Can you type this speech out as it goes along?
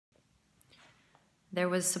There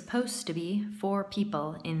was supposed to be 4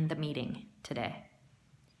 people in the meeting today.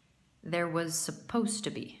 There was supposed to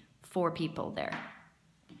be 4 people there.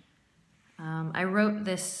 I wrote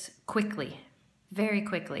this quickly, very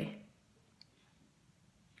quickly.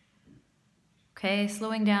 Okay,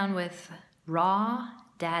 slowing down with raw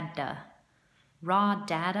data. Raw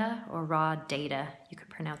data or raw data. You could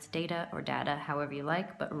pronounce data or data however you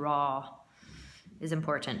like, but raw is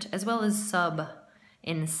important, as well as sub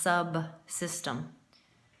in subsystem.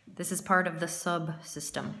 This is part of the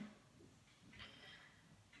subsystem.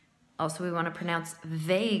 Also, we want to pronounce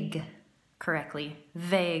vague correctly.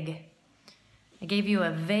 Vague. I gave you a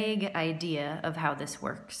vague idea of how this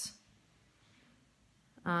works.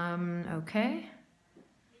 Okay.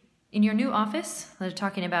 In your new office, they're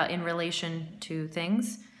talking about in relation to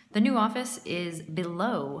things. The new office is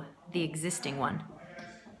below the existing one.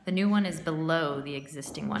 The new one is below the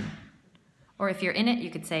existing one. Or if you're in it, you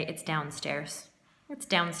could say it's downstairs. It's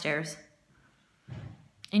downstairs.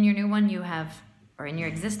 In your new one, you have, or in your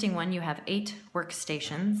existing one, you have 8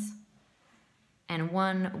 workstations and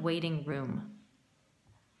 1 waiting room.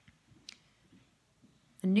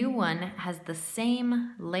 The new one has the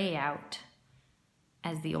same layout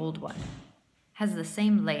as the old one. Has the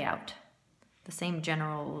same layout, the same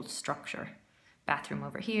general structure. Bathroom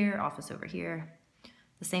over here, office over here,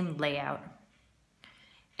 the same layout.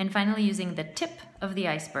 And finally, using the tip of the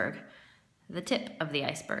iceberg. The tip of the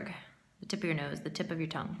iceberg. The tip of your nose, the tip of your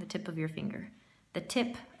tongue, the tip of your finger. The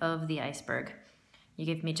tip of the iceberg. You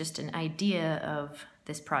gave me just an idea of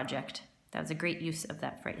this project. That was a great use of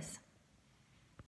that phrase.